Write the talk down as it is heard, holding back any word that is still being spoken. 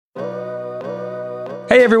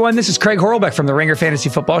Hey everyone, this is Craig Horlbeck from the Ringer Fantasy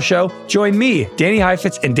Football Show. Join me, Danny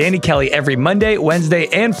Heifetz, and Danny Kelly every Monday, Wednesday,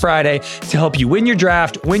 and Friday to help you win your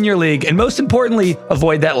draft, win your league, and most importantly,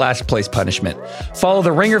 avoid that last place punishment. Follow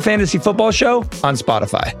the Ringer Fantasy Football Show on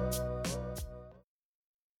Spotify.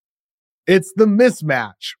 It's The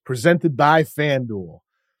Mismatch, presented by FanDuel.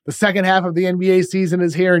 The second half of the NBA season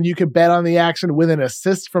is here, and you can bet on the action with an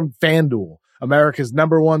assist from FanDuel, America's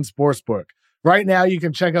 #1 sportsbook. Right now, you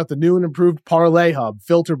can check out the new and improved Parlay Hub,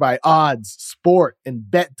 filtered by odds, sport,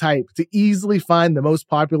 and bet type to easily find the most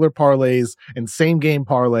popular parlays and same-game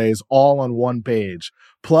parlays all on one page.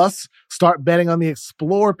 Plus, start betting on the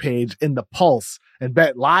Explore page in the Pulse and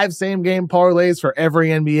bet live same-game parlays for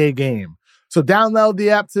every NBA game. So download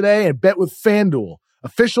the app today and bet with FanDuel,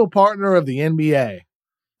 official partner of the NBA.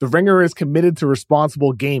 The Ringer is committed to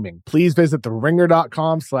responsible gaming. Please visit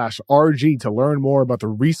theringer.com/RG to learn more about the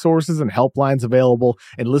resources and helplines available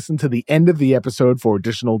and listen to the end of the episode for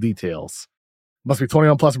additional details. Must be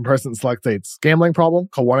 21 plus in person in select states. Gambling problem?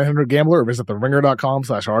 Call 1-800-GAMBLER or visit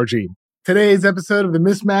theringer.com/RG. Today's episode of The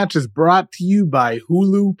Mismatch is brought to you by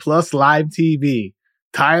Hulu Plus Live TV.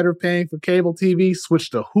 Tired of paying for cable TV? Switch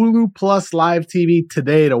to Hulu Plus Live TV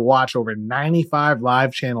today to watch over 95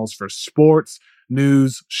 live channels for sports,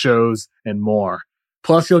 news, shows, and more.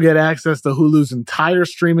 Plus, you'll get access to Hulu's entire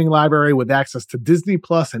streaming library with access to Disney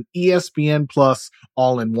Plus and ESPN Plus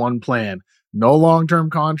all in one plan. No long-term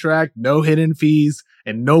contract, no hidden fees,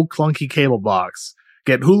 and no clunky cable box.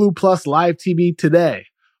 Get Hulu Plus Live TV today.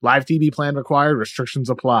 Live TV plan required. Restrictions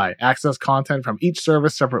apply. Access content from each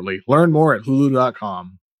service separately. Learn more at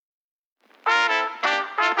hulu.com.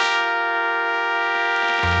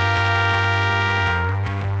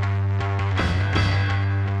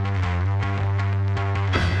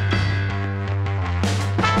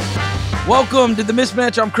 Welcome to The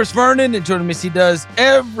Mismatch. I'm Chris Vernon, and joining me as he does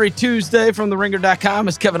every Tuesday from TheRinger.com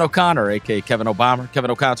is Kevin O'Connor, a.k.a. Kevin O'Bomber,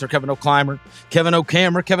 Kevin O'Concert, Kevin O'Climber, Kevin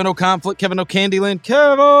O'Camera, Kevin O'Conflict, Kevin O'Candyland,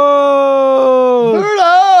 Kevin!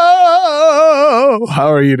 Hello!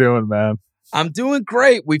 How are you doing, man? I'm doing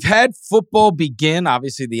great. We've had football begin.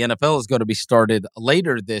 Obviously, the NFL is going to be started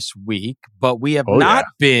later this week, but we have not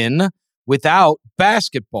been without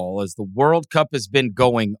basketball as the World Cup has been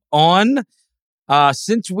going on.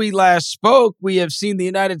 Since we last spoke, we have seen the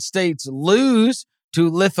United States lose to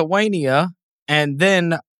Lithuania and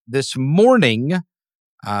then this morning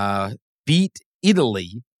beat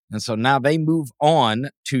Italy. And so now they move on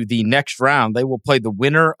to the next round. They will play the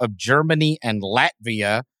winner of Germany and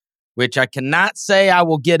Latvia, which I cannot say I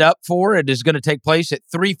will get up for. It is going to take place at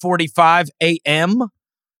 3:45 a.m.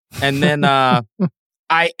 And then I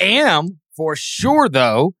am for sure,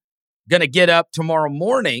 though, going to get up tomorrow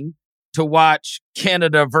morning to watch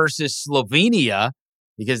Canada versus Slovenia,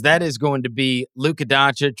 because that is going to be Luka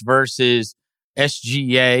Doncic versus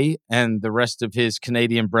SGA and the rest of his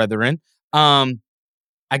Canadian brethren. I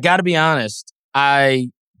got to be honest,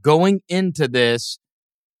 going into this,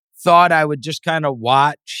 thought I would just kind of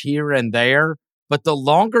watch here and there, but the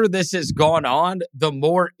longer this has gone on, the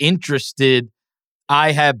more interested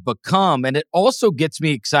I have become. And it also gets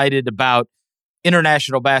me excited about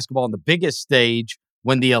international basketball on the biggest stage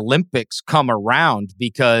when the Olympics come around,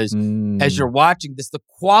 because as you're watching this, the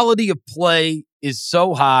quality of play is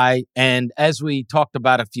so high. And as we talked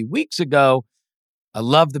about a few weeks ago, I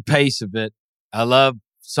love the pace of it. I love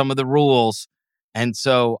some of the rules. And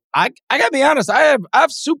so I gotta be honest, I've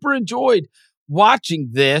super enjoyed watching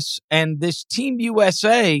this, and this Team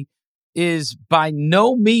USA is by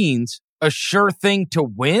no means a sure thing to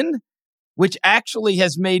win, which actually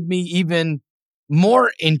has made me even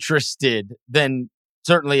more interested than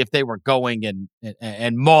certainly if they were going and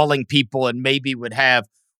mauling people and maybe would have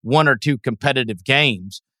one or two competitive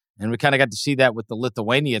games. And we kind of got to see that with the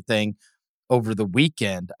Lithuania thing over the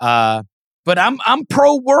weekend. But I'm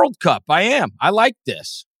pro World Cup. I am. I like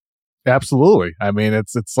this. Absolutely. I mean,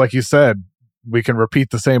 it's like you said, we can repeat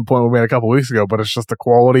the same point we made a couple weeks ago, but it's just the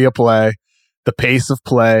quality of play, the pace of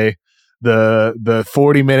play, the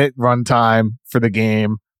 40-minute runtime for the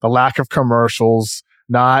game, the lack of commercials,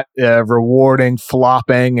 not rewarding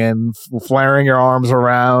flopping and flaring your arms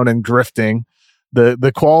around and drifting.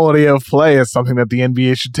 The quality of play is something that the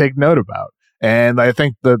NBA should take note about. And I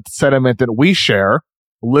think the sentiment that we share,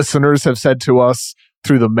 listeners have said to us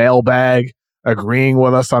through the mailbag, agreeing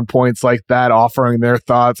with us on points like that, offering their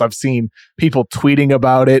thoughts. I've seen people tweeting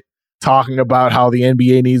about it, talking about how the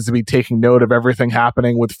NBA needs to be taking note of everything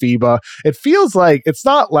happening with FIBA. It feels like it's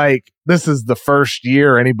not like this is the first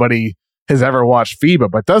year anybody has ever watched FIBA,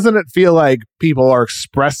 but doesn't it feel like people are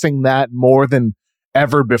expressing that more than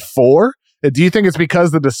ever before? Do you think it's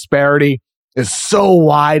because the disparity is so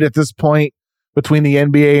wide at this point between the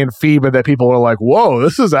NBA and FIBA that people are like, whoa,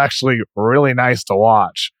 this is actually really nice to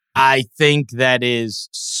watch? I think that is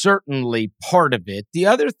certainly part of it. The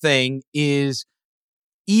other thing is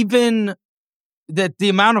even that the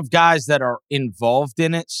amount of guys that are involved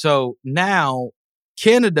in it. So now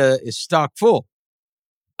Canada is stock full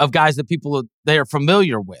of guys that they are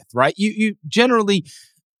familiar with, right? You generally,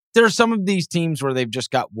 there are some of these teams where they've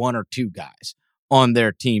just got one or two guys on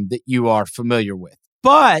their team that you are familiar with.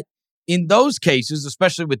 But in those cases,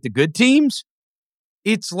 especially with the good teams,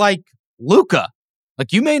 it's like Luka.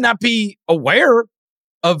 Like, you may not be aware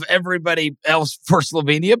of everybody else for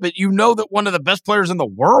Slovenia, but you know that one of the best players in the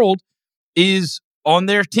world is on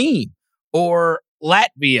their team. Or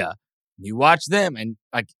Latvia. You watch them and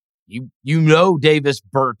like you know Davis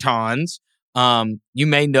Bertans. You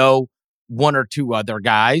may know one or two other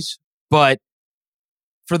guys, but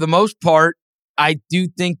for the most part, I do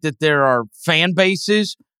think that there are fan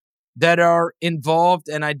bases that are involved,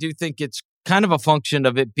 and I do think it's kind of a function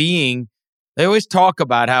of it being, they always talk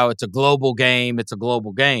about how it's a global game,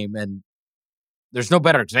 and there's no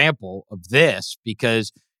better example of this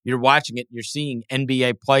because you're watching it, you're seeing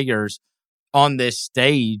NBA players on this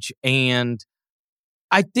stage, and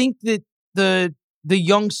I think that the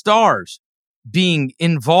young stars being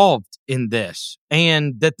involved in this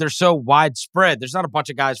and that they're so widespread, there's not a bunch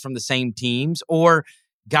of guys from the same teams or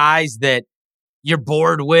guys that you're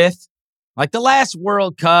bored with. Like the last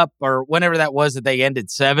World Cup or whenever that was that they ended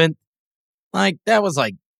 7th, like that was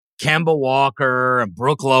like Kemba Walker and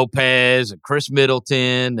Brook Lopez and Chris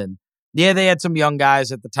Middleton. And yeah, they had some young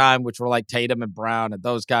guys at the time, which were like Tatum and Brown and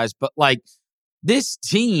those guys. But like this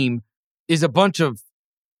team is a bunch of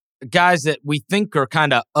guys that we think are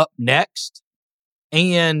kind of up next.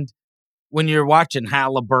 And when you're watching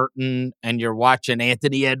Halliburton and you're watching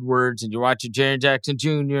Anthony Edwards and you're watching Jaren Jackson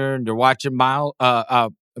Jr. and you're watching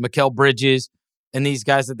Mikal Bridges and these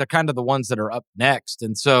guys, that they're kind of the ones that are up next.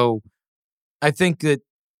 And so I think that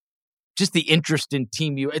just the interest in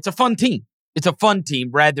it's a fun team. It's a fun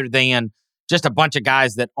team rather than just a bunch of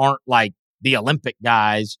guys that aren't like the Olympic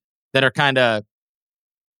guys that are kind of,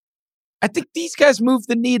 I think these guys move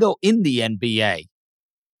the needle in the NBA.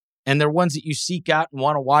 And they're ones that you seek out and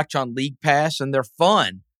want to watch on League Pass, and they're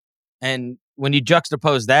fun. And when you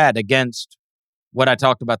juxtapose that against what I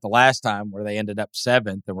talked about the last time where they ended up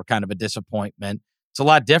 7th and were kind of a disappointment, it's a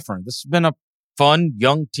lot different. This has been a fun,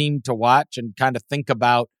 young team to watch and kind of think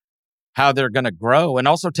about how they're going to grow and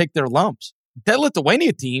also take their lumps. That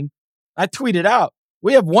Lithuania team, I tweeted out,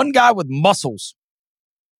 we have one guy with muscles,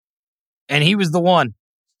 and he was the one,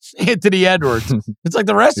 Anthony Edwards. It's like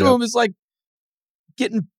the rest of them is like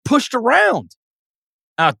getting pushed around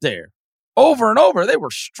out there over and over. They were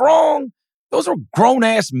strong. Those were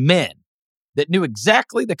grown-ass men that knew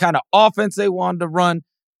exactly the kind of offense they wanted to run,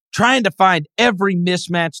 trying to find every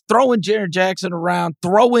mismatch, throwing Jaren Jackson around,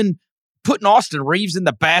 putting Austin Reeves in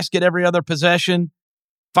the basket every other possession,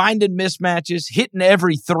 finding mismatches, hitting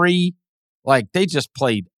every three. Like, they just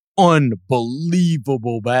played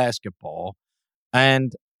unbelievable basketball.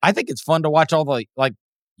 And I think it's fun to watch all the, like,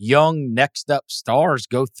 young next up stars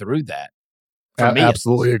go through that.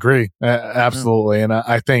 Absolutely agree. Absolutely. Yeah. And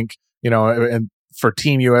I think, and for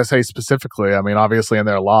Team USA specifically, I mean, obviously in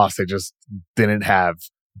their loss, they just didn't have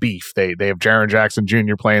beef. They have Jaren Jackson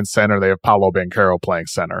Jr. playing center. They have Paolo Banchero playing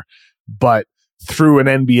center. But through an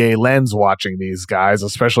NBA lens watching these guys,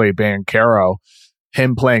 especially Banchero,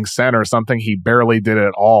 him playing center, something he barely did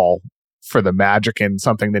at all for the Magic and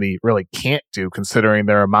something that he really can't do considering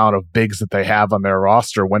their amount of bigs that they have on their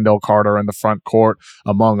roster, Wendell Carter in the front court,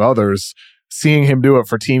 among others. Seeing him do it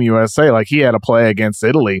for Team USA, like he had a play against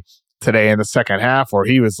Italy today in the second half where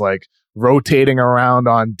he was like rotating around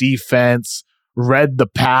on defense, read the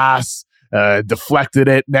pass, deflected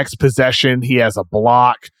it, next possession, he has a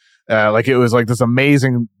block. Like it was like this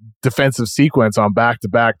amazing defensive sequence on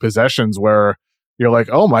back-to-back possessions where you're like,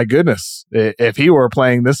 oh my goodness, if he were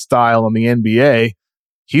playing this style in the NBA,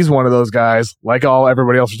 he's one of those guys, like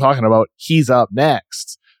everybody else are talking about, he's up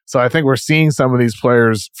next. So I think we're seeing some of these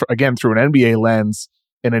players, again, through an NBA lens,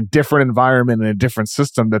 in a different environment, in a different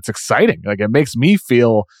system that's exciting. Like it makes me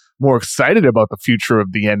feel more excited about the future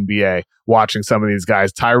of the NBA, watching some of these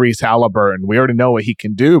guys. Tyrese Halliburton, we already know what he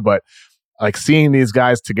can do, but like seeing these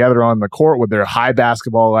guys together on the court with their high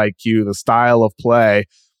basketball IQ, the style of play,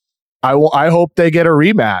 I hope they get a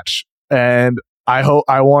rematch, and I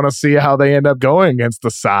want to see how they end up going against the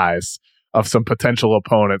size of some potential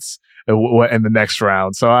opponents in the next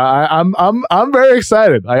round. So I'm very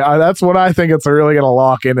excited. That's what I think it's really going to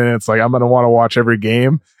lock in, and it's like I'm going to want to watch every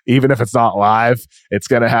game even if it's not live, it's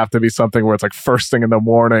going to have to be something where it's like first thing in the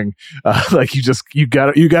morning. Like you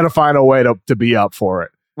got to find a way to be up for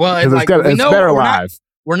it. Well, it's better live.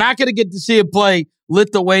 We're not going to get to see him play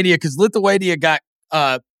Lithuania because Lithuania got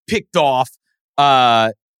picked off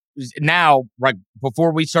now, right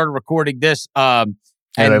before we started recording this. And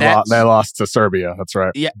they lost to Serbia. That's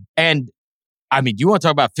right. Yeah. And I mean, you want to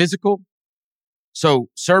talk about physical? So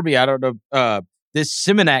Serbia, I don't know, this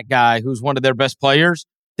Simonac guy who's one of their best players,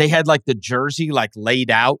 they had like the jersey like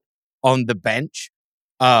laid out on the bench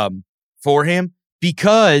for him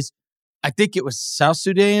because I think it was South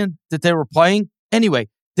Sudan that they were playing. Anyway,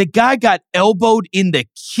 the guy got elbowed in the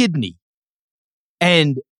kidney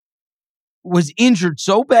and was injured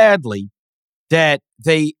so badly that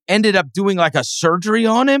they ended up doing like a surgery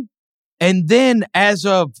on him. And then as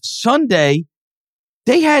of Sunday,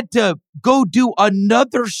 they had to go do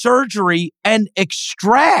another surgery and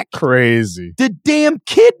extract the damn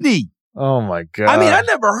kidney. Oh my God. I mean, I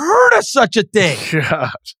never heard of such a thing. God.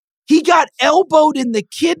 He got elbowed in the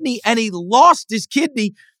kidney and he lost his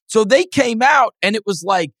kidney. So they came out and it was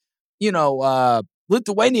like,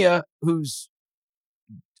 Lithuania, who's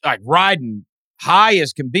like riding high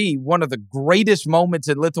as can be, one of the greatest moments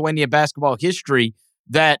in Lithuania basketball history,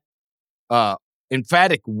 that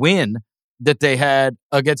emphatic win that they had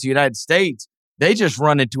against the United States, they just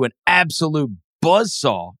run into an absolute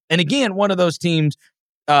buzzsaw. And again, one of those teams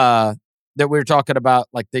that we were talking about,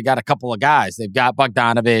 like they got a couple of guys. They've got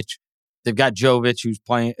Bogdanovic. They've got Jovic, who's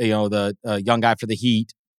playing, the young guy for the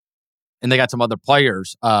Heat. And they got some other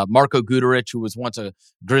players. Marko Guduric, who was once a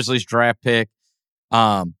Grizzlies draft pick.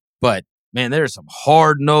 But, man, there's some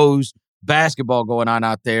hard-nosed basketball going on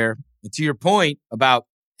out there. And to your point about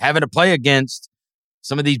having to play against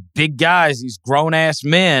some of these big guys, these grown-ass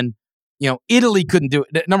men, Italy couldn't do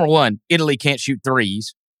it. Number one, Italy can't shoot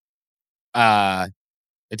threes.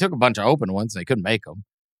 They took a bunch of open ones. They couldn't make them.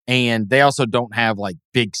 And they also don't have, like,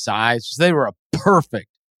 big size. So they were a perfect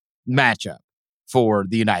matchup for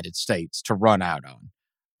the United States to run out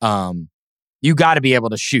on. You got to be able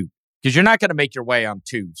to shoot because you're not going to make your way on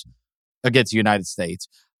twos against the United States.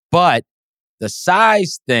 But the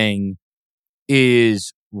size thing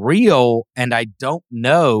is real, and I don't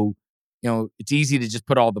know, it's easy to just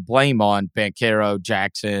put all the blame on Banchero,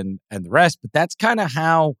 Jackson, and the rest, but that's kind of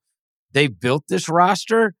how they've built this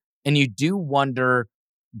roster, and you do wonder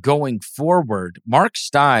going forward. Mark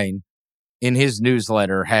Stein, in his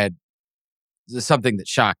newsletter, had something that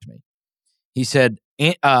shocked me. He said,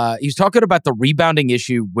 he's talking about the rebounding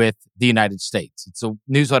issue with the United States. It's a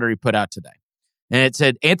newsletter he put out today. And it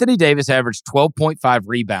said, Anthony Davis averaged 12.5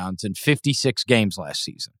 rebounds in 56 games last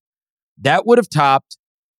season. That would have topped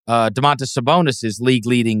Domantas Sabonis'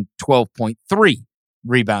 league-leading 12.3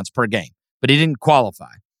 rebounds per game, but he didn't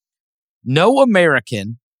qualify. No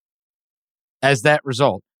American, as that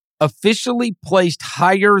result, officially placed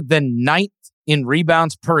higher than 9th in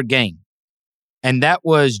rebounds per game, and that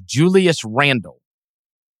was Julius Randle,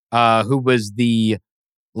 who was the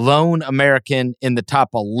lone American in the top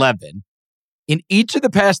 11. In each of the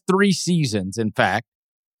past 3 seasons, in fact,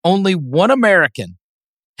 only one American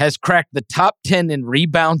has cracked the top 10 in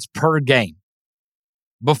rebounds per game.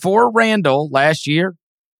 Before Randall last year,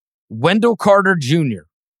 Wendell Carter Jr.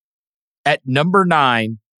 at number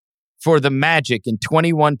 9 for the Magic in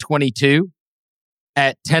 21-22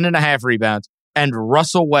 at 10.5 rebounds, and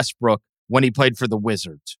Russell Westbrook when he played for the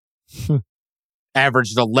Wizards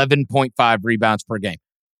averaged 11.5 rebounds per game.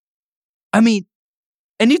 I mean,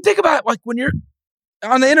 and you think about like when you're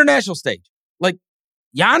on the international stage, like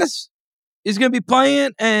Giannis is going to be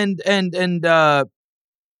playing and Nikola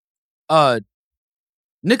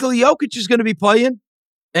Jokic is going to be playing,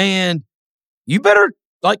 and you better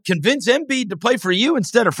like convince Embiid to play for you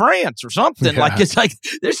instead of France or something. Yeah. Like it's like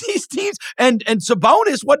there's these teams, and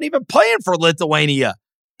Sabonis wasn't even playing for Lithuania,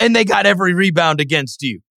 and they got every rebound against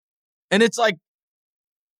you, and it's like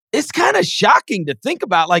it's kind of shocking to think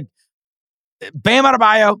about. Like Bam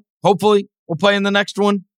Adebayo, hopefully will play in the next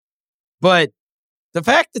one, but the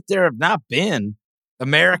fact that there have not been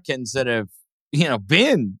Americans that have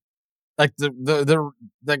been like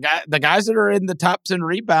the guys that are in the tops in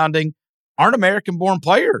rebounding aren't American-born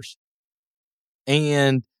players.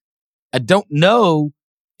 And I don't know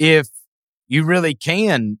if you really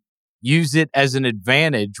can use it as an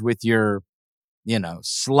advantage with your,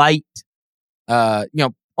 slight,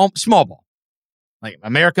 small ball. Like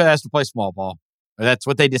America has to play small ball. Or that's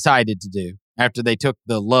what they decided to do after they took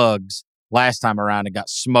the lugs last time around and got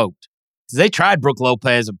smoked. Because they tried Brook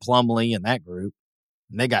Lopez and Plumlee and that group,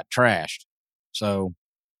 and they got trashed. So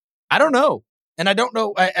I don't know. And I don't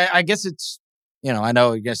know. I guess it's, I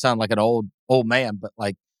know you're going to sound like an old man, but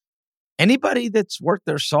like anybody that's worth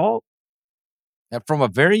their salt that from a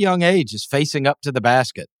very young age is facing up to the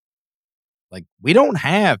basket. Like, we don't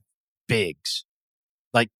have bigs,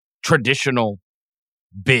 like traditional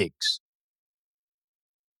bigs.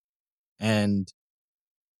 And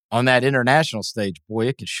on that international stage, boy,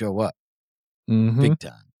 it could show up big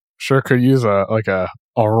time. Sure could use a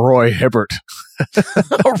Roy Hibbert.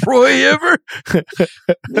 A Roy Hibbert?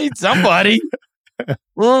 Need somebody.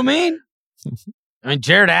 Well, I mean,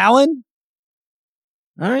 Jared Allen?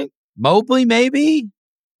 All right. Mobley, maybe?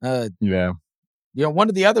 Yeah. One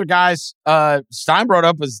of the other guys Stein brought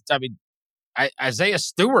up was, Isaiah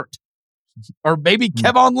Stewart. Or maybe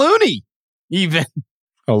Kevon Looney, even.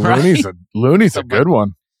 Oh, right? Looney's a good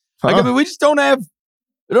one. Huh? Like, we just don't have...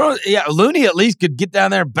 Looney at least could get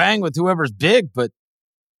down there and bang with whoever's big, but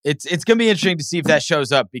it's going to be interesting to see if that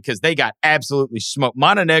shows up because they got absolutely smoked.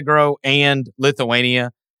 Montenegro and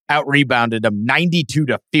Lithuania out-rebounded them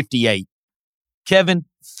 92-58. Kevin,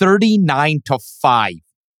 39-5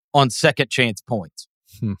 on second chance points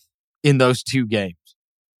in those two games.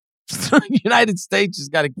 United States has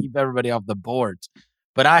got to keep everybody off the boards.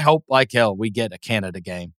 But I hope like hell we get a Canada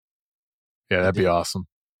game. Yeah, that'd be awesome.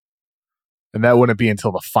 And that wouldn't be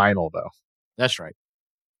until the final, though. That's right.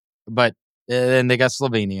 But then they got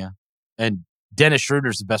Slovenia. And Dennis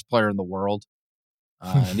Schroeder's the best player in the world.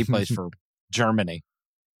 And he plays for Germany.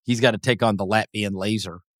 He's got to take on the Latvian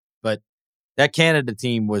Laser. But that Canada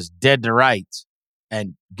team was dead to rights.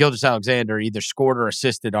 And Gilgeous-Alexander either scored or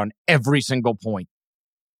assisted on every single point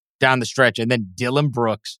down the stretch. And then Dylan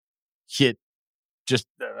Brooks hit just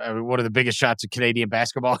one of the biggest shots of Canadian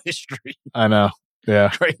basketball history. I know. Yeah.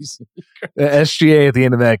 Crazy. The SGA at the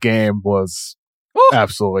end of that game was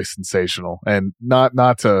absolutely sensational. And not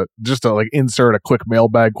to like insert a quick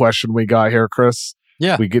mailbag question we got here, Chris.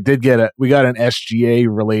 Yeah. We got an SGA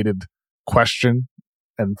related question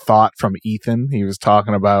and thought from Ethan. He was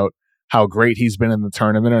talking about how great he's been in the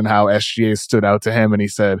tournament and how SGA stood out to him. And he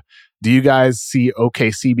said, do you guys see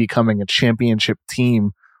OKC becoming a championship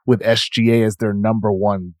team with SGA as their number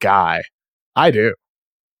one guy? I do.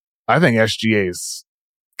 I think SGA is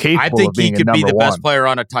capable of being a number one. I think he could be the best player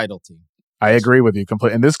on a title team. I agree with you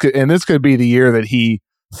completely. And this could be the year that he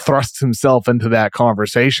thrust himself into that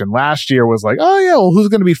conversation. Last year was like, oh yeah, well, who's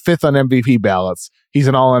going to be fifth on MVP ballots? He's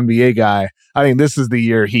an all NBA guy. I think this is the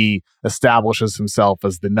year he establishes himself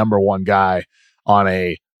as the number one guy on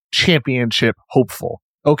a championship hopeful.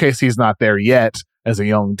 OKC's not there yet as a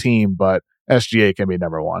young team, but SGA can be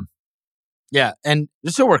number one. Yeah, and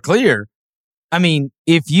just so we're clear, I mean,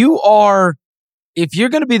 if you're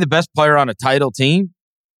going to be the best player on a title team,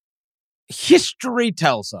 history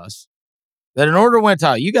tells us that in order to win a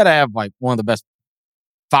title, you got to have like one of the best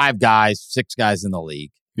 5 guys, 6 guys in the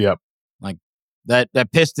league. Yep. Like that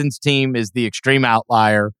Pistons team is the extreme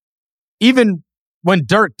outlier. Even when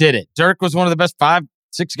Dirk did it, Dirk was one of the best 5,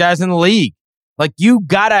 6 guys in the league. Like, you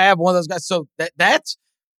got to have one of those guys. So it's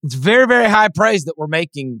very, very high praise that we're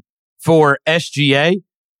making for SGA.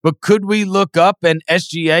 But could we look up and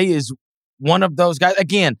SGA is one of those guys?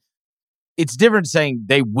 Again, it's different saying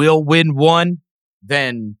they will win one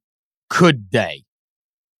than could they.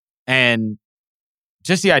 And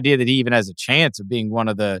just the idea that he even has a chance of being one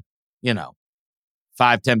of the,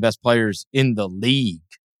 5, 10 best players in the league.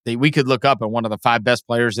 We could look up and one of the 5 best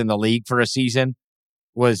players in the league for a season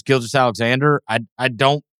was Gilgeous-Alexander. I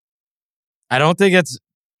don't think it's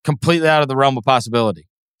completely out of the realm of possibility.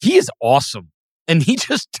 He is awesome. And he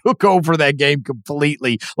just took over that game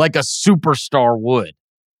completely like a superstar would.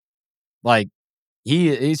 Like,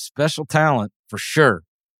 he's special talent for sure.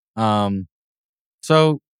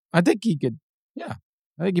 So I think he could, I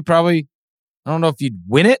think he probably, I don't know if you'd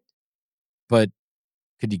win it, but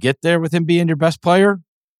could you get there with him being your best player?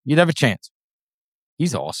 You'd have a chance.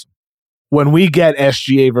 He's awesome. When we get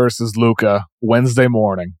SGA versus Luka Wednesday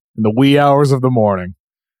morning, in the wee hours of the morning,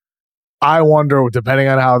 I wonder, depending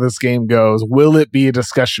on how this game goes, will it be a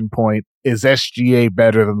discussion point? Is SGA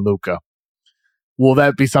better than Luka? Will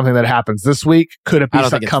that be something that happens this week? Could it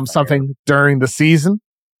become something during the season?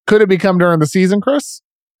 Could it become during the season, Chris?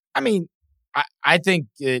 I mean, I think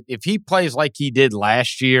if he plays like he did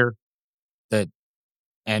last year,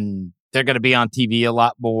 and they're going to be on TV a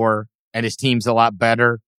lot more, and his team's a lot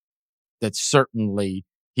better, that certainly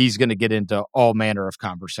he's going to get into all manner of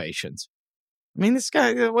conversations. I mean, this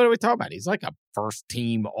guy, what are we talking about? He's like a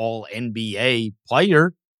first-team All-NBA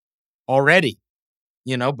player already,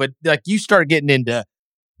 but like you start getting into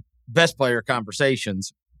best player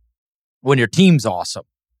conversations when your team's awesome.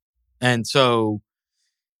 And so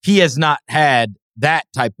he has not had that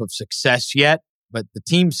type of success yet, but the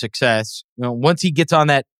team's success, once he gets on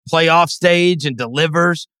that playoff stage and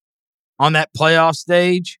delivers on that playoff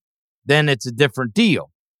stage, then it's a different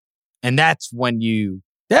deal. And that's when you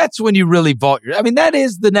really vault. That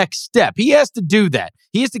is the next step. He has to do that.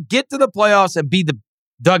 He has to get to the playoffs and be the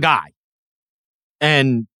guy.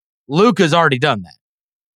 And Luka's already done that.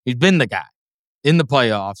 He's been the guy in the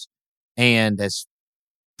playoffs and has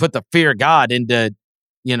put the fear of God into,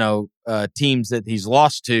 teams that he's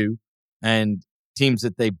lost to and teams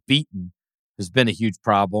that they've beaten has been a huge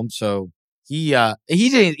problem. So he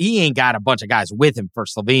ain't got a bunch of guys with him for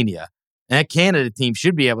Slovenia. And that Canada team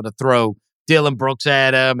should be able to throw Dylan Brooks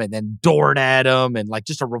at him and then Dort at him and like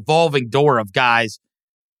just a revolving door of guys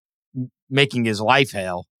making his life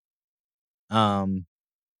hell.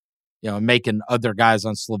 Making other guys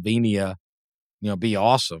on Slovenia, be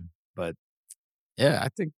awesome. But yeah, I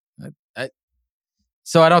think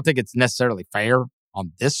so I don't think it's necessarily fair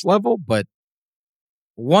on this level, but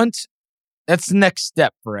once that's the next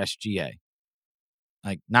step for SGA.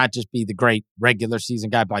 Like not just be the great regular season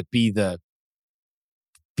guy, but like be the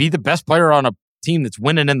best player on a team that's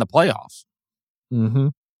winning in the playoffs. Mm-hmm.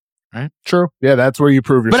 Right? True. Yeah, that's where you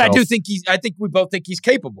prove yourself. But I think we both think he's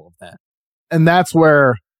capable of that. And that's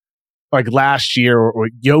where, like last year,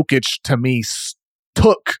 Jokic to me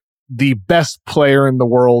took the best player in the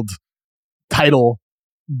world title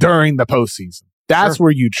during the postseason. That's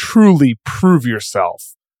where you truly prove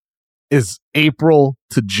yourself is April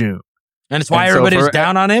to June. And it's why everybody's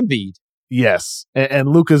down on Embiid. Yes. And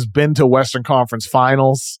Luka's been to Western Conference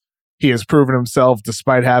Finals. He has proven himself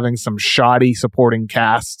despite having some shoddy supporting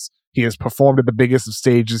casts. He has performed at the biggest of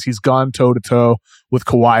stages. He's gone toe-to-toe with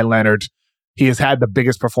Kawhi Leonard. He has had the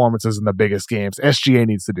biggest performances in the biggest games. SGA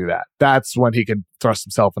needs to do that. That's when he can thrust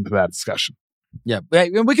himself into that discussion. Yeah.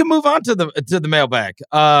 We can move on to the mailbag.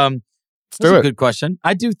 That's a good question.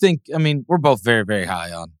 I do think, we're both very, very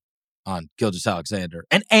high on Gilgeous-Alexander.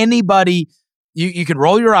 And anybody, you can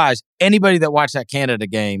roll your eyes, anybody that watched that Canada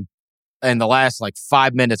game in the last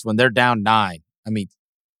 5 minutes when they're down 9.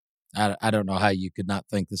 I don't know how you could not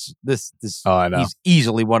think this. Oh, I know. He's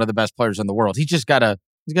easily one of the best players in the world. He's got to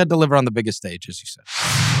deliver on the biggest stage, as you said.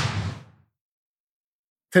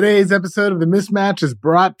 Today's episode of The Mismatch is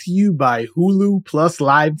brought to you by Hulu Plus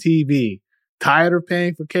Live TV. Tired of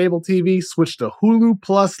paying for cable TV? Switch to Hulu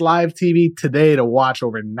Plus Live TV today to watch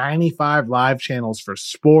over 95 live channels for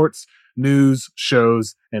sports, news,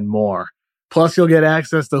 shows, and more. Plus, you'll get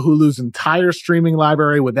access to Hulu's entire streaming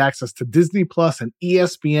library with access to Disney Plus and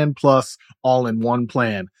ESPN Plus all in one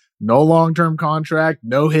plan. No long-term contract,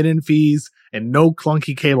 no hidden fees, and no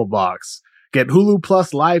clunky cable box. Get Hulu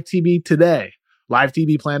Plus Live TV today. Live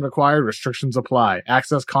TV plan required. Restrictions apply.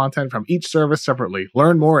 Access content from each service separately.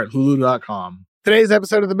 Learn more at hulu.com. Today's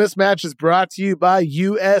episode of The Mismatch is brought to you by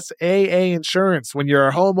USAA Insurance. When you're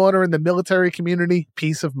a homeowner in the military community,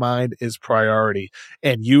 peace of mind is priority.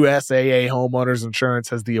 And USAA Homeowners Insurance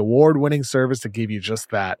has the award-winning service to give you just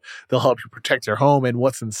that. They'll help you protect your home and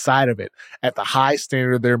what's inside of it at the high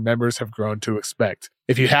standard their members have grown to expect.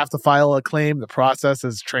 If you have to file a claim, the process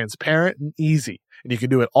is transparent and easy. And you can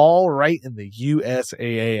do it all right in the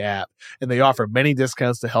USAA app. And they offer many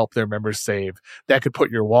discounts to help their members save. That could put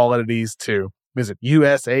your wallet at ease too. Visit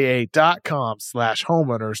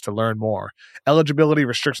USAA.com/homeowners to learn more. Eligibility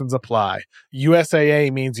restrictions apply.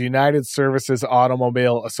 USAA means United Services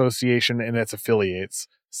Automobile Association and its affiliates.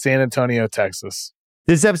 San Antonio, Texas.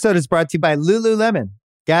 This episode is brought to you by Lululemon.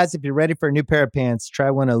 Guys, if you're ready for a new pair of pants,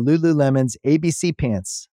 try one of Lululemon's ABC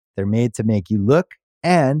pants. They're made to make you look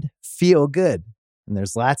and feel good. And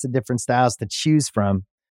there's lots of different styles to choose from.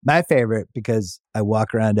 My favorite, because I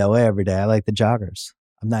walk around LA every day, I like the joggers.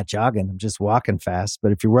 I'm not jogging, I'm just walking fast.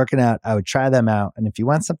 But if you're working out, I would try them out. And if you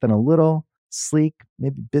want something a little sleek,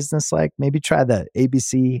 maybe business-like, maybe try the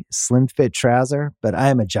ABC Slim Fit trouser. But I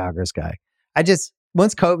am a joggers guy.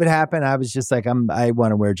 Once COVID happened, I was just like, I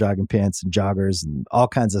want to wear jogging pants and joggers and all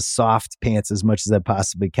kinds of soft pants as much as I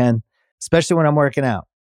possibly can, especially when I'm working out.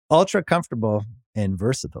 Ultra comfortable and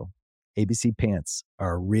versatile. ABC pants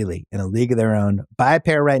are really in a league of their own. Buy a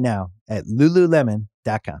pair right now at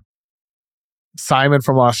Lululemon.com. Simon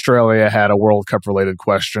from Australia had a World Cup related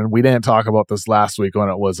question. We didn't talk about this last week when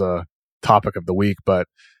it was a topic of the week, but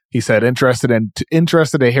he said, interested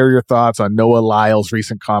to hear your thoughts on Noah Lyle's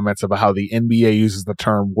recent comments about how the NBA uses the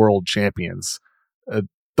term world champions. The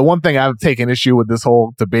one thing I've taken issue with this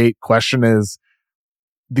whole debate question is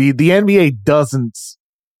the NBA doesn't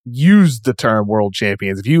use the term world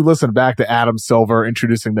champions. If you listen back to Adam Silver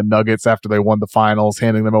introducing the Nuggets after they won the finals,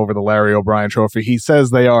 handing them over the Larry O'Brien trophy, he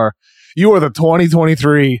says you are the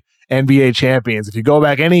 2023 NBA champions. If you go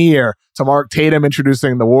back any year to Mark Tatum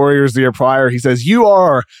introducing the Warriors the year prior, he says, you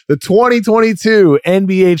are the 2022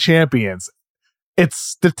 NBA champions.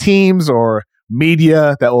 it's the teams or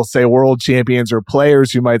media that will say world champions, or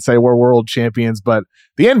players who might say we're world champions, but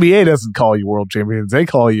the NBA doesn't call you world champions. They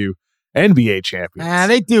call you NBA champions.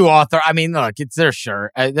 They do author. I mean, look, it's their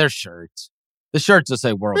shirt. Their shirts. The shirts will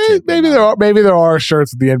say world champion. Maybe there are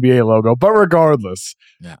shirts with the NBA logo, but regardless,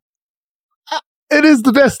 yeah, it is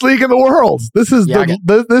the best league in the world. This is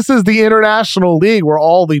this is the international league where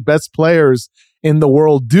all the best players in the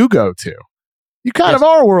world do go to. You kind of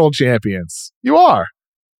are world champions. You are.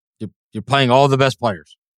 You're playing all the best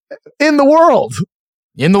players in the world.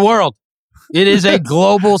 In the world, it is a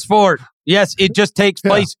global sport. Yes, it just takes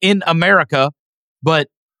place in America, but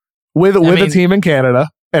with a team in Canada.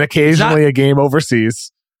 And occasionally a game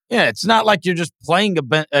overseas. Yeah, it's not like you're just playing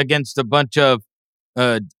against a bunch of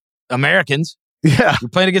Americans. Yeah. You're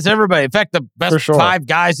playing against everybody. In fact, the best 5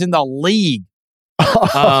 guys in the league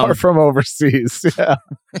are from overseas. Yeah.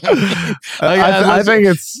 I think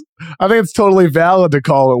it's totally valid to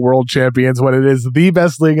call it world champions when it is the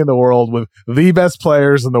best league in the world with the best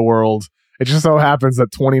players in the world. It just so happens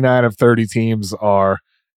that 29 of 30 teams are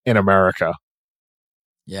in America.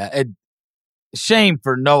 Yeah, shame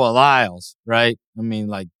for Noah Lyles, right? I mean,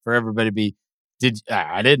 like, for everybody to be,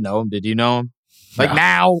 I didn't know him. Did you know him? Like,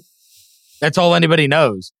 now, that's all anybody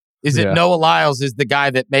knows. Is that Noah Lyles is the guy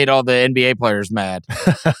that made all the NBA players mad.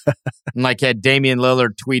 And, like, had Damian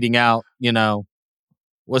Lillard tweeting out,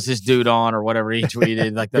 what's this dude on or whatever he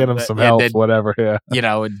tweeted. Like, get him some help, whatever, yeah.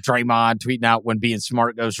 And Draymond tweeting out when being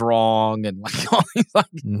smart goes wrong. And, like, all these, like,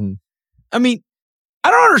 I mean, I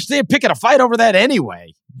don't understand picking a fight over that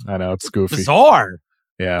anyway. I know, it's goofy. Bizarre.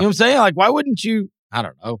 Yeah. You know what I'm saying? Like, why wouldn't you? I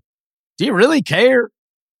don't know. Do you really care?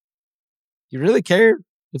 You really care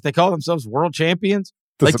if they call themselves world champions?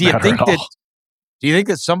 Doesn't do you matter think at all. do you think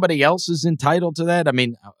that somebody else is entitled to that? I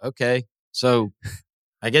mean, okay. So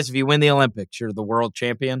I guess if you win the Olympics, you're the world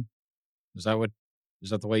champion. Is that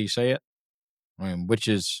the way you say it? I mean, which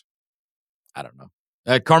is, I don't know.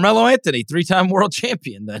 Carmelo Anthony, 3-time world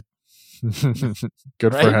champion then.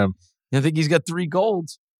 Good for him. I think he's got 3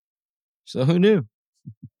 golds. So who knew?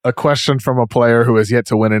 A question from a player who has yet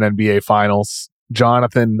to win an NBA Finals.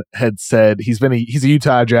 Jonathan had said he's a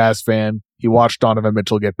Utah Jazz fan. He watched Donovan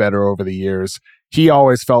Mitchell get better over the years. He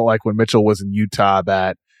always felt like when Mitchell was in Utah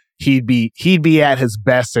that he'd be at his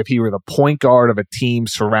best if he were the point guard of a team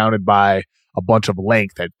surrounded by a bunch of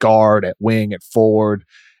length at guard, at wing, at forward.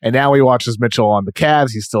 And now he watches Mitchell on the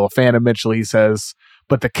Cavs. He's still a fan of Mitchell, he says.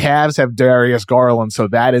 But the Cavs have Darius Garland, so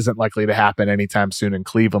that isn't likely to happen anytime soon in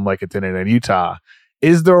Cleveland like it did in Utah.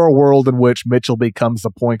 Is there a world in which Mitchell becomes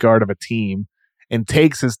the point guard of a team and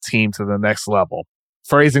takes his team to the next level?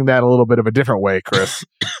 Phrasing that a little bit of a different way, Chris,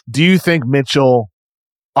 do you think Mitchell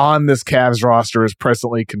on this Cavs roster is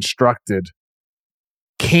presently constructed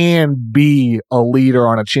can be a leader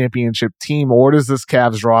on a championship team, or does this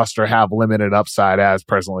Cavs roster have limited upside as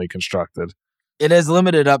presently constructed? It has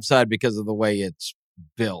limited upside because of the way it's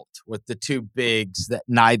built with the 2 bigs that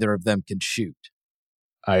neither of them can shoot.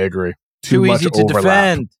 I agree. Too easy to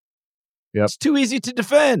defend. Yep. It's too easy to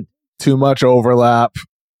defend. Too much overlap.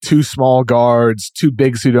 2 small guards. 2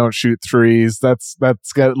 bigs who don't shoot threes. That's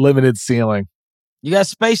got limited ceiling. You got to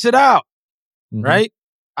space it out, right?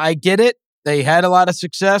 I get it. They had a lot of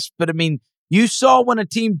success, but I mean, you saw when a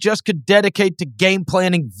team just could dedicate to game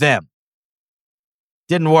planning them.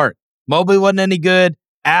 Didn't work. Mobley wasn't any good.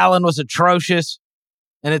 Allen was atrocious.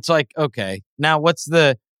 And it's like, okay, now what's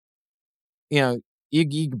the, you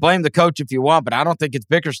can blame the coach if you want, but I don't think it's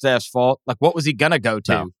Bickerstaff's fault. Like, what was he going to go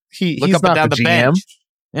to? No, he's up not and down the the GM. bench.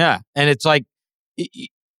 Yeah. And it's like,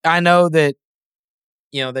 I know that,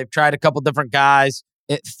 they've tried a couple different guys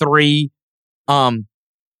at 3.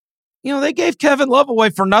 They gave Kevin Love away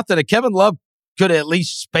for nothing. And Kevin Love could have at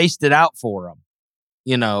least spaced it out for him,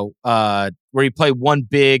 where he played 1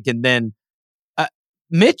 big and then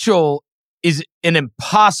Mitchell is an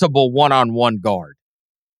impossible one-on-one guard.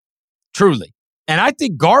 Truly. And I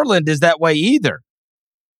think Garland is that way either.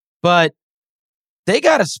 But they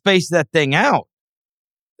got to space that thing out.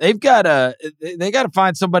 They got to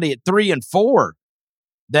find somebody at 3 and 4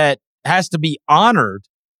 that has to be honored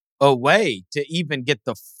away to even get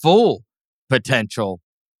the full potential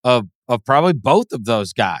of probably both of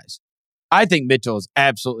those guys. I think Mitchell is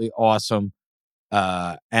absolutely awesome.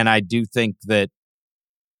 And I do think that,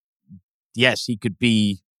 yes, he could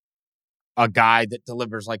be a guy that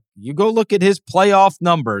delivers. Like, you go look at his playoff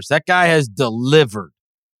numbers. That guy has delivered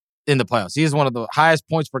in the playoffs. He is one of the highest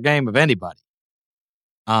points per game of anybody.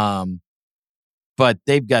 But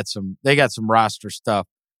they got some roster stuff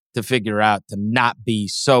to figure out to not be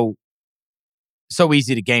so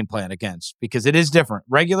easy to game plan against, because it is different.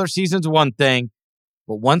 Regular season's one thing,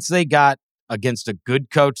 but once they got against a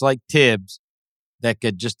good coach like Tibbs that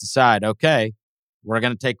could just decide, okay, we're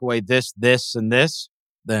going to take away this, this, and this,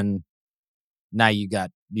 then now you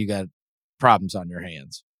got problems on your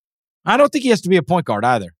hands. I don't think he has to be a point guard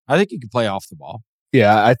either. I think he can play off the ball.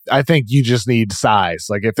 Yeah, I think you just need size.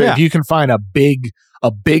 Like if you can find a big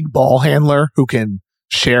ball handler who can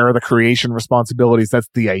share the creation responsibilities, that's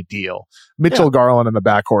the ideal. Mitchell Garland in the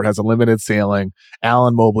backcourt has a limited ceiling.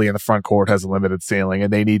 Allen Mobley in the front court has a limited ceiling,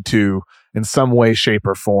 and they need to, in some way, shape,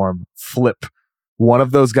 or form, flip one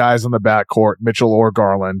of those guys in the backcourt, Mitchell or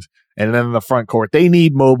Garland, and then in the front court, they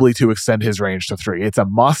need Mobley to extend his range to 3. It's a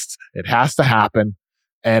must. It has to happen.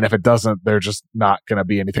 And if it doesn't, they're just not going to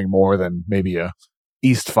be anything more than maybe a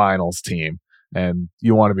East Finals team. And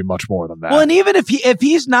you want to be much more than that. Well, and even if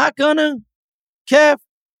he's not going to, Kev,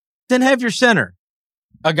 then have your center,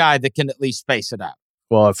 a guy that can at least space it out.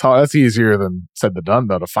 Well, it's hard. That's easier than said than done,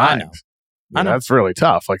 though, to find. I know. That's really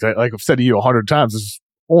tough. Like I've said to you 100 times, there's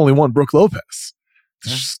only one Brook Lopez.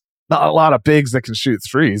 There's just not a lot of bigs that can shoot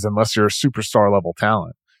threes unless you're a superstar level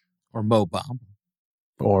talent. Or Mo Bamba.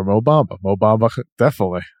 Mo Bamba,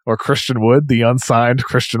 definitely. Or Christian Wood, the unsigned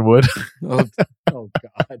Christian Wood. Oh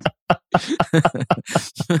God.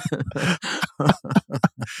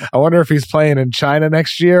 I wonder if he's playing in China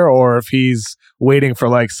next year or if he's waiting for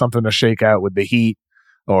like something to shake out with the Heat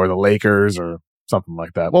or the Lakers or something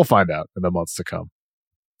like that. We'll find out in the months to come.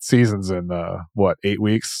 Season's in 8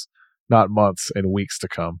 weeks? Not months, and weeks to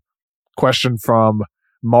come. Question from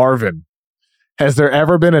Marvin. Has there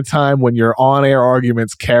ever been a time when your on-air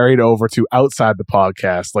arguments carried over to outside the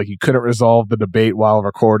podcast, like you couldn't resolve the debate while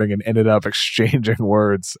recording and ended up exchanging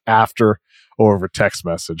words after or over text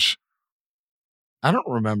message? I don't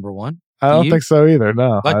remember one. I don't think so either,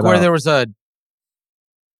 no. Like where there was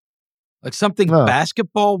something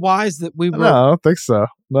basketball-wise that we were... No, I don't think so.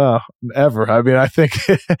 No, ever. I mean, I think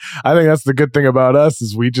that's the good thing about us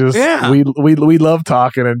is we just we love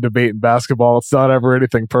talking and debating basketball. It's not ever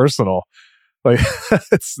anything personal. Like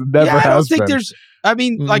it's never has been. I don't think there's. I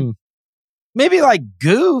mean, like maybe like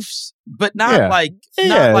goofs, but not like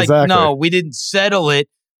exactly. No, we didn't settle it.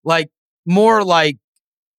 Like more like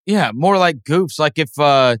goofs. Like if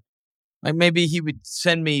like maybe he would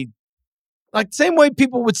send me. Like same way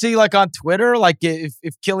people would see like on Twitter, like if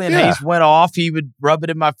Killian Hayes went off, he would rub it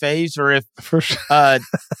in my face, or if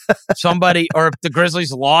somebody, or if the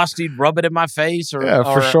Grizzlies lost, he'd rub it in my face, or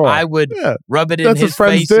I would rub it in his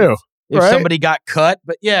face if somebody got cut.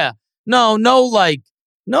 But no like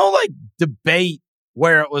debate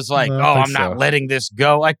where it was like, I'm not letting this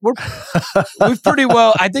go. Like we've pretty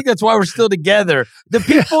well. I think that's why we're still together. The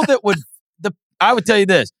people that I would tell you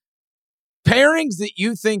this. Pairings that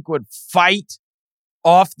you think would fight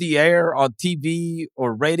off the air on TV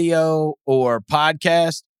or radio or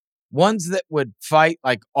podcast, ones that would fight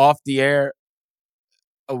like off the air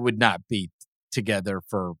would not be together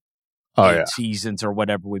for 8 seasons or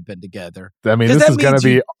whatever we've been together. I mean, this is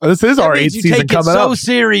our 8th season coming up. So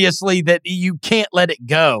seriously that you can't let it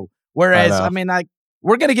go. Whereas, I mean,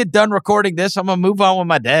 we're gonna get done recording this. I'm gonna move on with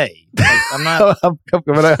my day. Like, I'm not. I'm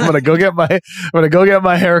gonna go get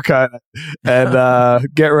my haircut and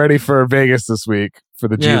get ready for Vegas this week for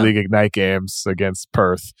the G League Ignite games against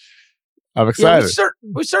Perth. I'm excited.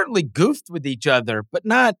 We certainly goofed with each other, but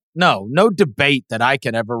no debate that I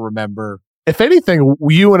can ever remember. If anything,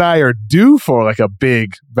 you and I are due for like a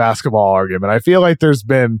big basketball argument. I feel like there's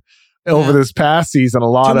been over this past season a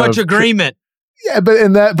lot too much agreement. Yeah,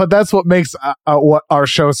 but that's what makes what our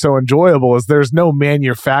show so enjoyable is there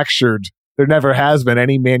never has been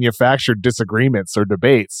any manufactured disagreements or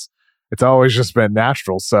debates. It's always just been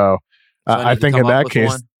natural. So I think in that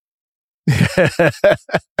case, all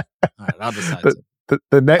right, I'll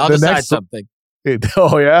decide something.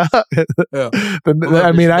 Oh yeah.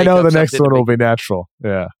 I mean, I know the next one will be natural.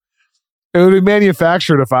 Yeah. It would be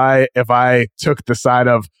manufactured if I took the side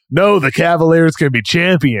of no, the Cavaliers can be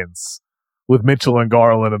champions. With Mitchell and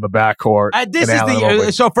Garland in the backcourt. This is the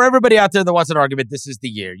year. So for everybody out there that wants an argument, this is the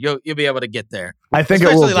year. You'll be able to get there. I think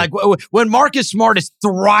especially it will like when Marcus Smart is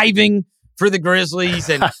thriving for the Grizzlies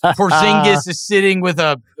and Porzingis is sitting with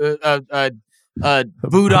a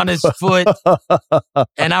boot on his foot,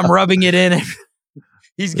 and I'm rubbing it in.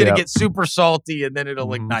 He's gonna get super salty, and then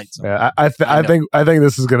it'll ignite something. Yeah, I think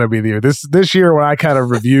this is gonna be the year. This year when I kind of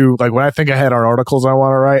review, like when I think ahead on articles I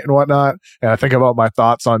want to write and whatnot, and I think about my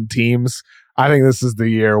thoughts on teams. I think this is the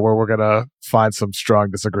year where we're gonna find some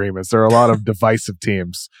strong disagreements. There are a lot of divisive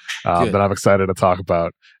teams that I'm excited to talk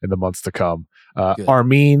about in the months to come.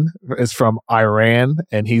 Armin is from Iran,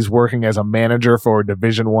 and he's working as a manager for a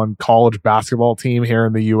Division I college basketball team here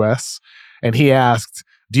in the U.S. And he asked,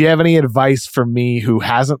 Do you have any advice for me who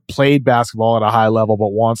hasn't played basketball at a high level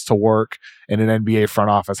but wants to work in an NBA front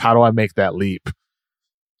office? How do I make that leap?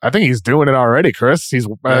 I think he's doing it already, Chris. He's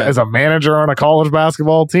as a manager on a college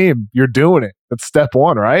basketball team. You're doing it. That's step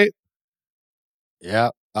one, right? Yeah.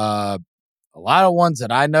 A lot of ones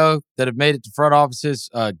that I know that have made it to front offices,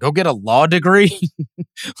 go get a law degree.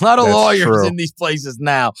 A lot of lawyers in these places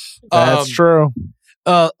now. That's true.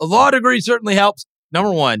 A law degree certainly helps.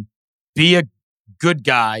 Number one, be a good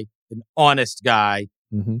guy, an honest guy,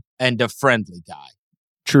 and a friendly guy.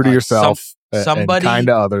 True to yourself. Somebody, and kind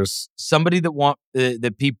to others. Somebody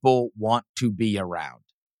that people want to be around.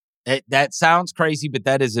 That sounds crazy, but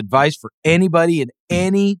that is advice for anybody in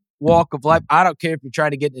any walk of life. I don't care if you're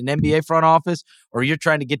trying to get in an NBA front office or you're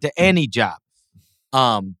trying to get to any job.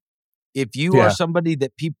 If you are somebody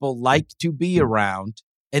that people like to be around,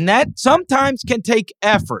 and that sometimes can take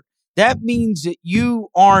effort, that means that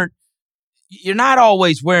you're not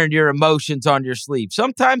always wearing your emotions on your sleeve.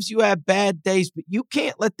 Sometimes you have bad days, but you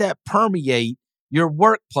can't let that permeate your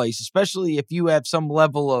workplace, especially if you have some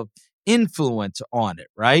level of influence on it,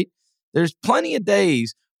 right? There's plenty of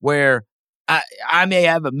days where I may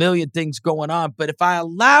have a million things going on, but if I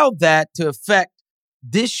allow that to affect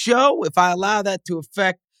this show, if I allow that to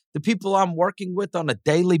affect the people I'm working with on a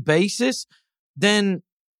daily basis, then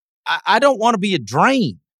I don't want to be a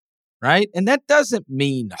drain. Right. And that doesn't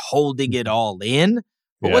mean holding it all in.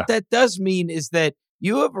 But what that does mean is that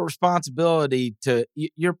you have a responsibility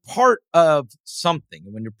you're part of something.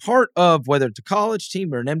 And when you're part of, whether it's a college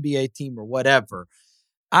team or an NBA team or whatever,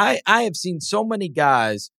 I have seen so many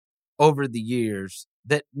guys over the years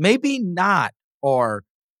that maybe not are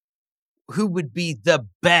who would be the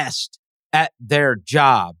best at their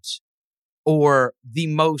jobs or the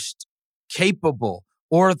most capable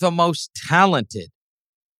or the most talented,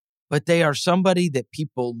 but they are somebody that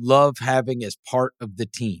people love having as part of the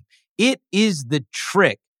team. It is the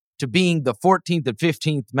trick to being the 14th and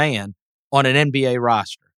 15th man on an NBA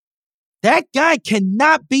roster. That guy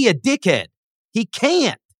cannot be a dickhead. He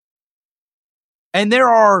can't. And there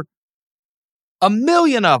are a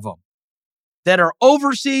million of them that are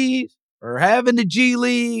overseas or have in the G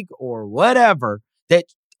League or whatever that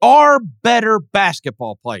are better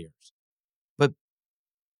basketball players, but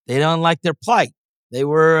they don't like their plight. They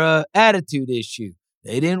were an attitude issue.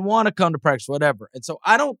 They didn't want to come to practice, whatever. And so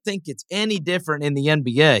I don't think it's any different in the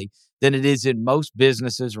NBA than it is in most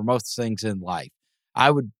businesses or most things in life. I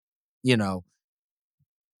would,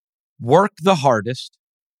 work the hardest,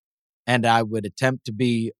 and I would attempt to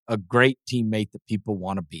be a great teammate that people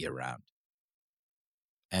want to be around.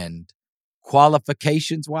 And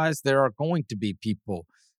qualifications-wise, there are going to be people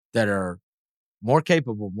that are more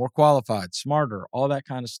capable, more qualified, smarter, all that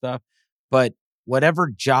kind of stuff. But whatever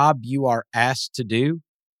job you are asked to do,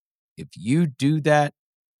 if you do that,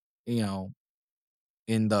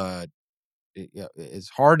 as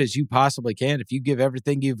hard as you possibly can, if you give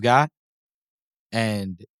everything you've got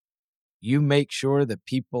and you make sure that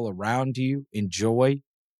people around you enjoy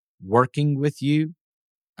working with you,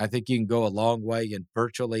 I think you can go a long way in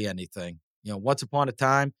virtually anything. Once upon a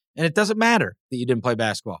time, and it doesn't matter that you didn't play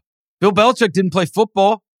basketball. Bill Belichick didn't play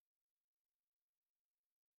football.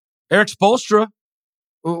 Eric Spoelstra,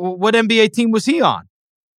 what NBA team was he on?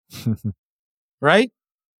 Right?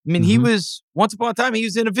 I mean, he was, once upon a time, he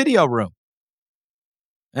was in a video room.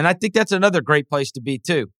 And I think that's another great place to be,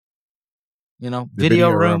 too. Video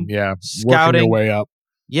room, scouting. Working your way up.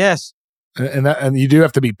 Yes. And you do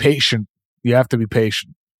have to be patient. You have to be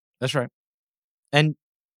patient. That's right. And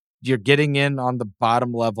you're getting in on the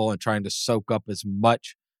bottom level and trying to soak up as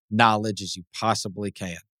much knowledge as you possibly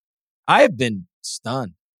can. I have been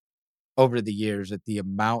stunned over the years at the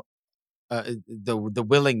amount, the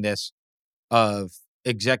willingness of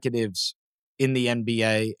executives in the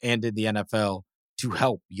NBA and in the NFL to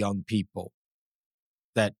help young people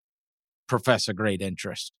that profess a great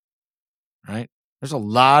interest, right? There's a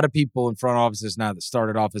lot of people in front offices now that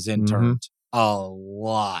started off as interns. A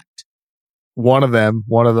lot. One of them,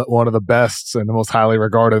 one of the best and the most highly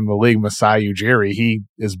regarded in the league, Masai Ujiri. He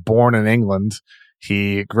is born in England.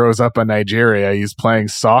 He grows up in Nigeria. He's playing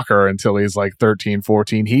soccer until he's like 13,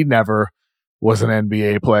 14. He never was an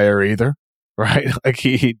NBA player either, right? Like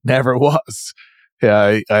he never was.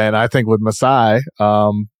 Yeah, and I think with Masai,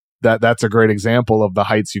 that's a great example of the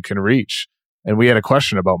heights you can reach. And we had a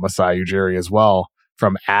question about Masai Ujiri as well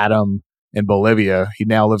from Adam in Bolivia. He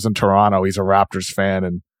now lives in Toronto. He's a Raptors fan,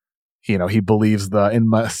 and he believes the "in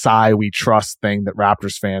Masai we trust" thing that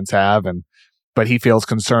Raptors fans have, but he feels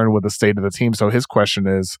concerned with the state of the team. So his question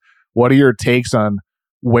is, what are your takes on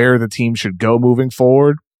where the team should go moving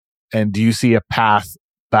forward? And do you see a path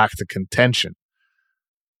back to contention?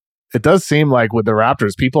 it does seem like with the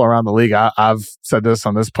Raptors, people around the league, I've said this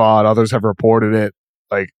on this pod, others have reported it,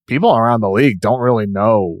 like people around the league don't really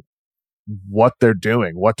know what they're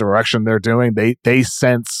doing, what direction they're doing. They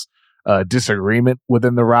sense disagreement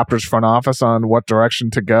within the Raptors front office on what direction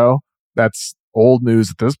to go. That's old news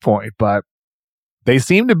at this point, but they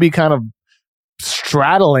seem to be kind of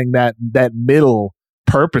straddling that middle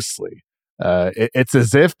purposely. It's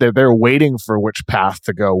as if they're waiting for which path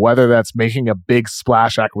to go, whether that's making a big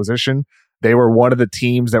splash acquisition. They were one of the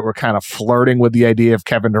teams that were kind of flirting with the idea of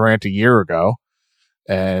Kevin Durant a year ago.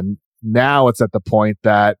 And now it's at the point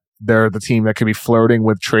that they're the team that could be flirting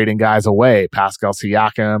with trading guys away, Pascal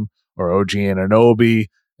Siakam or OG Anunoby,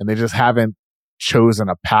 and they just haven't chosen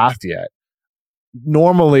a path yet.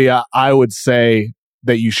 Normally, I would say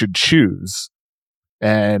that you should choose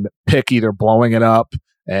and pick either blowing it up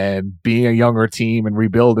and being a younger team and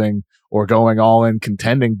rebuilding or going all in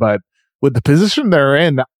contending. But with the position they're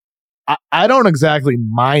in, I don't exactly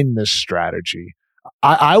mind this strategy.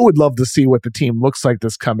 I would love to see what the team looks like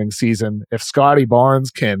this coming season. If Scotty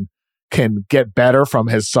Barnes can get better from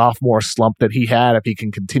his sophomore slump that he had, if he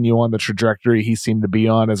can continue on the trajectory he seemed to be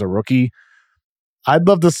on as a rookie, I'd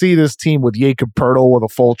love to see this team with Jakob Poeltl with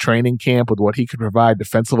a full training camp with what he could provide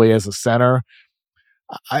defensively as a center.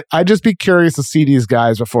 I'd just be curious to see these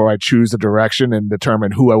guys before I choose a direction and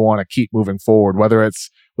determine who I want to keep moving forward, whether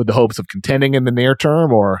it's with the hopes of contending in the near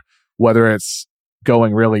term or whether it's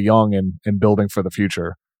going really young and building for the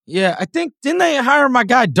future. Yeah, I think, didn't they hire my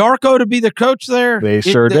guy Darko to be the coach there? They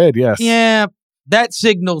sure did, yes. Yeah, that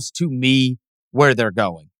signals to me where they're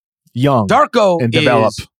going. Young. Darko and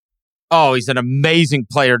develop. He's an amazing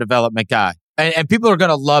player development guy. And people are going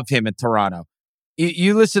to love him in Toronto.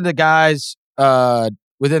 You listen to guys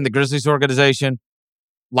within the Grizzlies organization,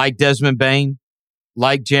 like Desmond Bane,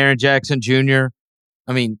 like Jaren Jackson Jr.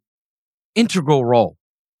 I mean, integral role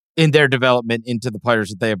in their development into the players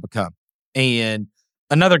that they have become. And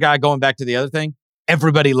another guy, going back to the other thing,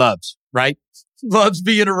 everybody loves, right? Loves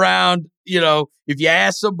being around. If you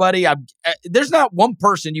ask somebody, there's not one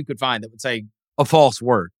person you could find that would say a false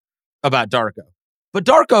word about Darko. But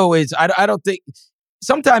Darko is, I don't think,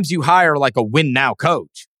 sometimes you hire like a win now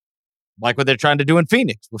coach, like what they're trying to do in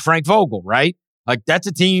Phoenix with Frank Vogel, right? Like that's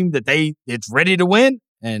a team that it's ready to win.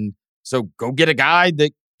 And so go get a guy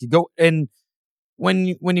that can go. And when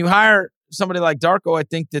you hire somebody like Darko, I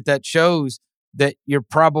think that shows that you're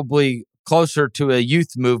probably closer to a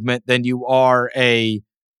youth movement than you are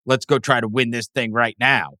let's go try to win this thing right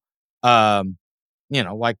now.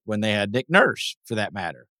 Like when they had Nick Nurse for that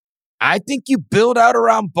matter. I think you build out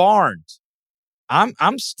around Barnes.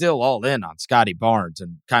 I'm still all in on Scotty Barnes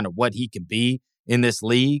and kind of what he can be in this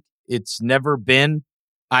league. It's never been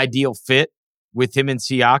ideal fit with him and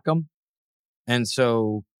Siakam. And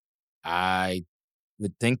so I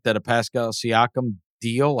would think that a Pascal Siakam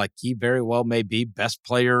deal, like he very well may be best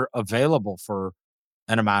player available for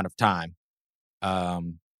an amount of time.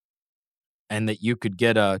 And that you could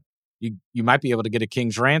get you might be able to get a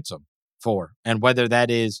king's ransom for. And whether that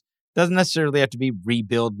doesn't necessarily have to be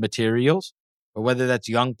rebuild materials, but whether that's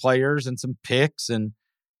young players and some picks and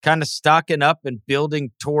kind of stocking up and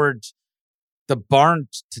building towards the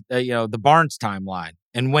Barnes timeline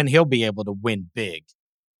and when he'll be able to win big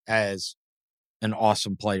as an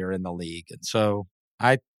awesome player in the league. And so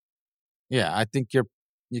I think you're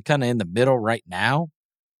kind of in the middle right now,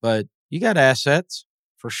 but you got assets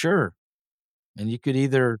for sure. And you could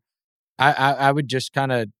either, I would just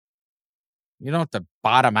kind of, you don't have to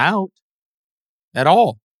bottom out at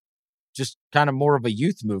all. Just kind of more of a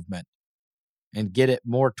youth movement and get it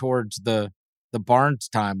more towards the Barnes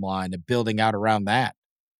timeline and building out around that.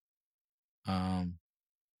 Because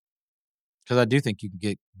I do think you can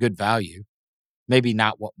get good value. Maybe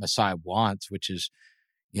not what Masai wants, which is,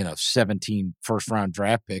 17 first-round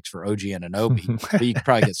draft picks for OG Anunoby. But you could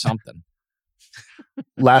probably get something.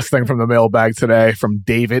 Last thing from the mailbag today from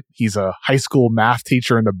David. He's a high school math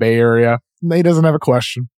teacher in the Bay Area. He doesn't have a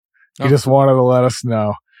question. He just wanted to let us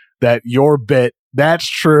know that your bit, that's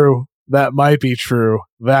true, that might be true,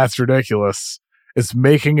 that's ridiculous, is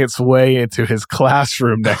making its way into his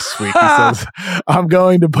classroom next week. He says, I'm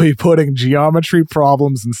going to be putting geometry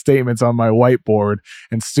problems and statements on my whiteboard,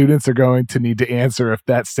 and students are going to need to answer if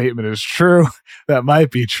that statement is true, that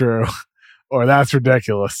might be true, or that's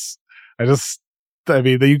ridiculous. That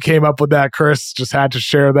you came up with that, Chris. Just had to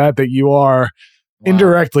share that you are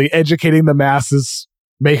indirectly educating the masses,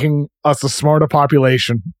 making us a smarter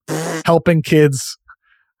population, helping kids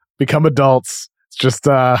become adults. It's just,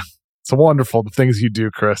 it's wonderful, the things you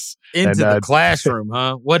do, Chris. Into the classroom,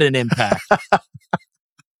 huh? What an impact.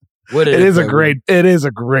 It is a great bit. It's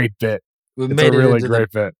a really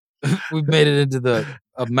great bit. We've made it into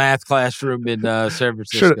a math classroom in San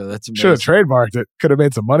Francisco. That's amazing. Should have trademarked it. Could have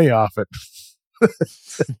made some money off it.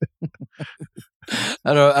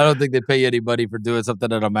 I don't think they pay anybody for doing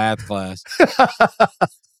something in a math class. Are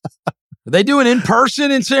they doing in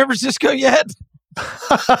person in San Francisco yet?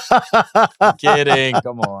 I'm kidding.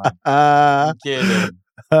 Come on. I'm kidding.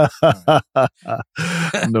 The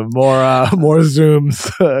more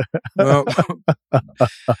Zooms.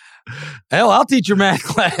 Hell, I'll teach your math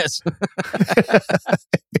class.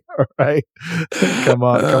 All right. Come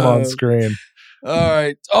on screen. All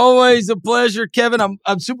right. Always a pleasure, Kevin.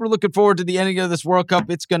 I'm super looking forward to the ending of this World Cup.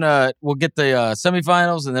 We'll get the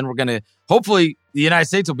semifinals, and then we're gonna hopefully the United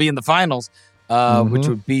States will be in the finals, which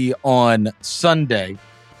would be on Sunday.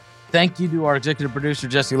 Thank you to our executive producer,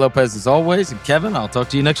 Jesse Lopez, as always. And Kevin, I'll talk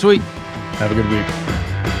to you next week. Have a good week.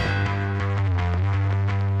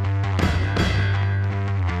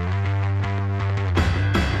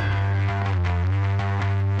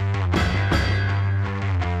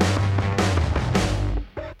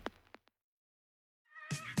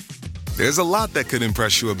 There's a lot that could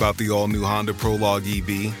impress you about the all-new Honda Prologue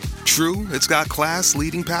EV. True, it's got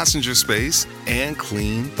class-leading passenger space and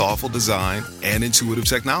clean, thoughtful design and intuitive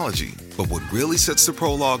technology. But what really sets the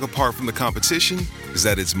Prologue apart from the competition is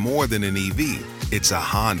that it's more than an EV. It's a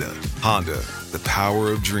Honda. Honda, the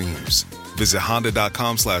power of dreams. Visit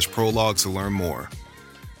honda.com/prologue to learn more.